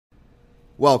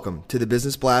Welcome to the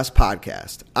Business Blast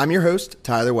podcast. I'm your host,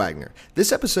 Tyler Wagner.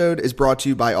 This episode is brought to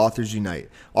you by Authors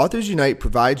Unite. Authors Unite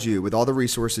provides you with all the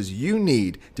resources you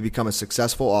need to become a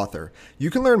successful author. You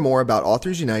can learn more about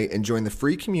Authors Unite and join the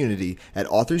free community at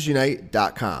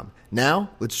authorsunite.com.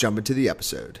 Now, let's jump into the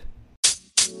episode.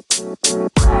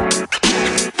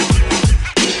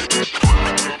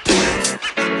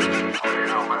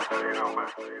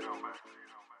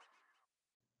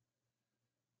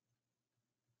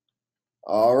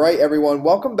 All right, everyone.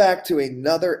 Welcome back to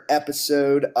another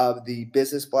episode of the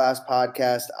Business Blast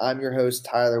podcast. I'm your host,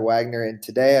 Tyler Wagner, and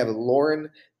today I have Lauren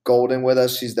Golden with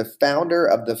us. She's the founder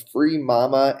of the Free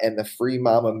Mama and the Free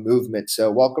Mama movement. So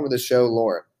welcome to the show,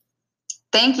 Lauren.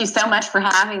 Thank you so much for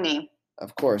having me.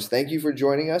 Of course. Thank you for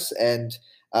joining us, and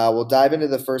we'll dive into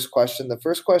the first question. The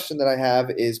first question that I have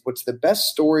is, what's the best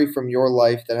story from your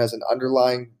life that has an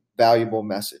underlying valuable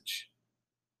message?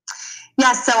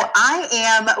 Yeah, so I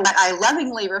am what I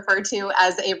lovingly refer to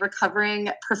as a recovering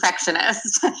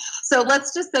perfectionist. So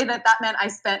let's just say that meant I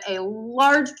spent a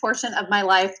large portion of my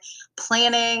life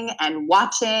planning and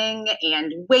watching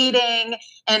and waiting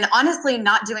and honestly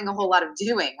not doing a whole lot of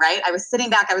doing, right? I was sitting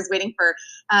back, I was waiting for,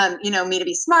 me to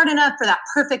be smart enough for that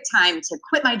perfect time to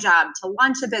quit my job, to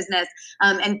launch a business,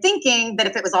 and thinking that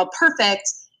if it was all perfect,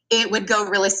 it would go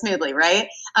really smoothly, right?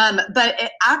 But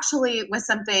it actually was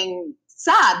something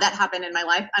sad that happened in my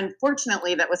life.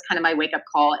 Unfortunately, that was kind of my wake-up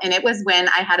call. And it was when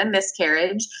I had a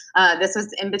miscarriage. This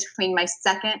was in between my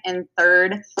second and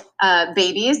third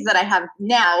babies that I have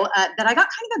now, that I got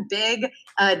kind of a big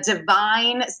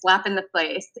divine slap in the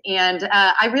face. And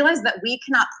I realized that we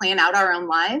cannot plan out our own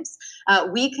lives.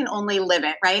 We can only live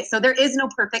it, right? So there is no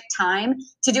perfect time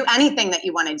to do anything that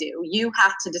you want to do. You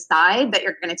have to decide that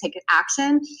you're going to take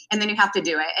action, and then you have to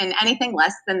do it. And anything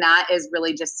less than that is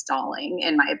really just stalling,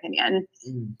 in my opinion.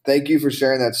 Thank you for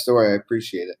sharing that story. I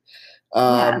appreciate it.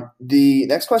 The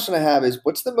next question I have is,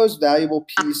 what's the most valuable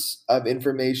piece of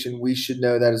information we should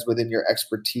know that is within your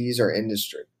expertise or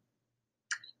industry?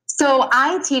 So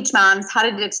I teach moms how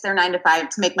to ditch their 9-to-5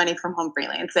 to make money from home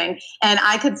freelancing. And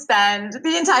I could spend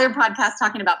the entire podcast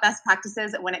talking about best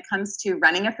practices when it comes to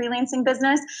running a freelancing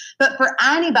business. But for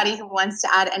anybody who wants to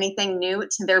add anything new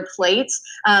to their plate,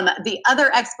 the other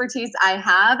expertise I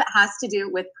have has to do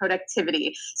with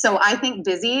productivity. So I think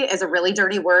busy is a really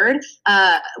dirty word.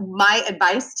 My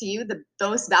advice to you, the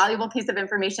most valuable piece of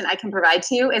information I can provide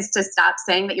to you, is to stop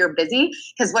saying that you're busy,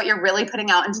 because what you're really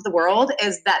putting out into the world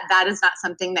is that is not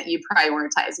something that you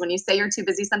prioritize. When you say you're too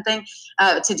busy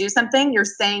to do something, you're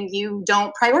saying you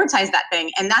don't prioritize that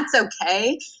thing, and that's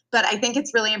okay. But I think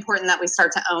it's really important that we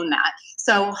start to own that.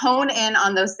 So hone in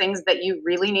on those things that you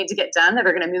really need to get done that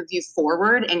are going to move you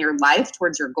forward in your life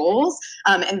towards your goals.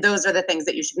 And those are the things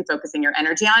that you should be focusing your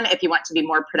energy on if you want to be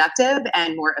more productive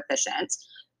and more efficient.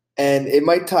 And it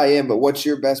might tie in, but what's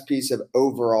your best piece of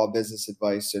overall business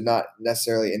advice? So not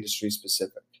necessarily industry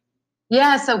specific.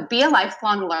 Yeah, so be a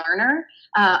lifelong learner.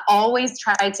 Always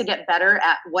try to get better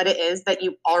at what it is that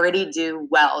you already do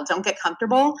well. Don't get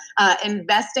comfortable.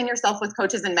 Invest in yourself with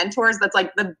coaches and mentors. That's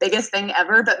like the biggest thing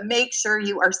ever. But make sure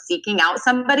you are seeking out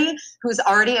somebody who's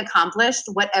already accomplished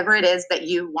whatever it is that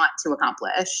you want to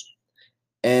accomplish.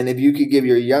 And if you could give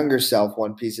your younger self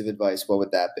one piece of advice, what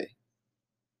would that be?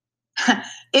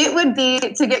 It would be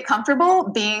to get comfortable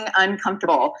being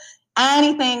uncomfortable.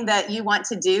 Anything that you want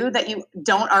to do that you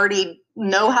don't already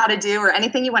know how to do, or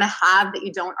anything you want to have that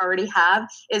you don't already have,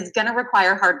 is going to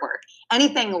require hard work.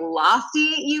 Anything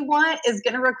lofty you want is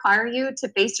going to require you to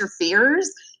face your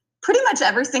fears pretty much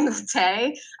every single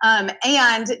day,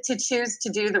 and to choose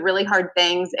to do the really hard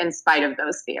things in spite of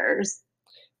those fears.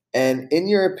 And in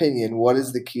your opinion, what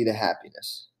is the key to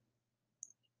happiness?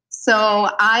 So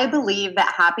I believe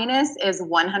that happiness is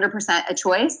 100% a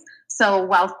choice. So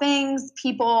while things,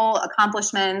 people,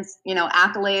 accomplishments,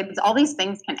 accolades, all these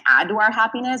things can add to our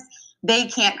happiness, they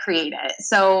can't create it.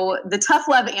 So the tough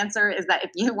love answer is that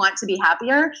if you want to be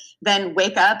happier, then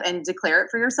wake up and declare it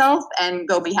for yourself and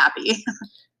go be happy.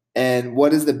 And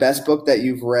what is the best book that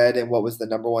you've read, and what was the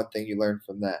number one thing you learned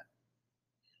from that?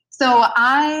 So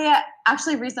I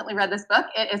actually recently read this book.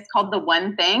 It is called The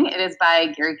One Thing. It is by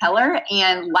Gary Keller.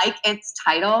 And like its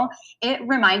title, it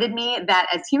reminded me that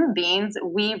as human beings,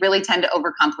 we really tend to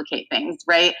overcomplicate things,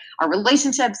 right? Our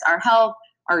relationships, our health,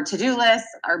 our to-do lists,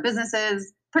 our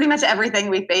businesses, pretty much everything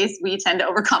we face, we tend to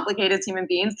overcomplicate as human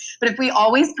beings. But if we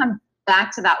always come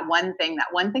back to that one thing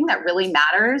that really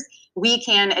matters, we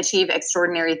can achieve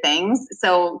extraordinary things.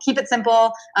 So keep it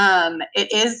simple.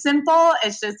 It is simple.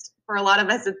 It's just, for a lot of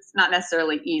us, it's not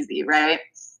necessarily easy, right?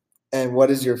 And what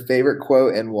is your favorite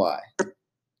quote and why?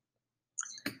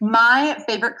 My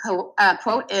favorite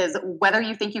quote is, whether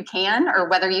you think you can or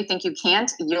whether you think you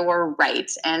can't, you're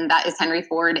right. And that is Henry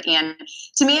Ford. And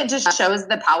to me, it just shows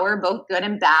the power, both good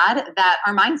and bad, that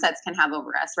our mindsets can have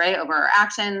over us, right? Over our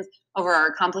actions, over our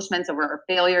accomplishments, over our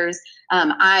failures.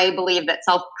 I believe that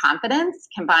self-confidence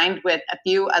combined with a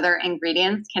few other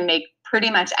ingredients can make pretty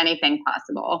much anything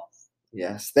possible.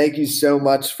 Yes. Thank you so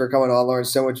much for coming on, Lauren.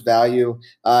 So much value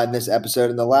in this episode.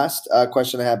 And the last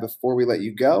question I have before we let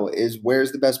you go is,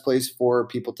 where's the best place for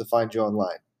people to find you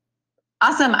online?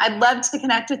 Awesome. I'd love to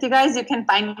connect with you guys. You can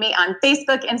find me on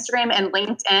Facebook, Instagram, and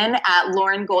LinkedIn at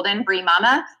Lauren Golden Free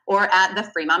Mama or at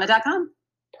thefreemama.com.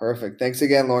 Perfect. Thanks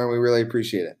again, Lauren. We really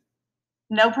appreciate it.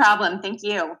 No problem. Thank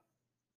you.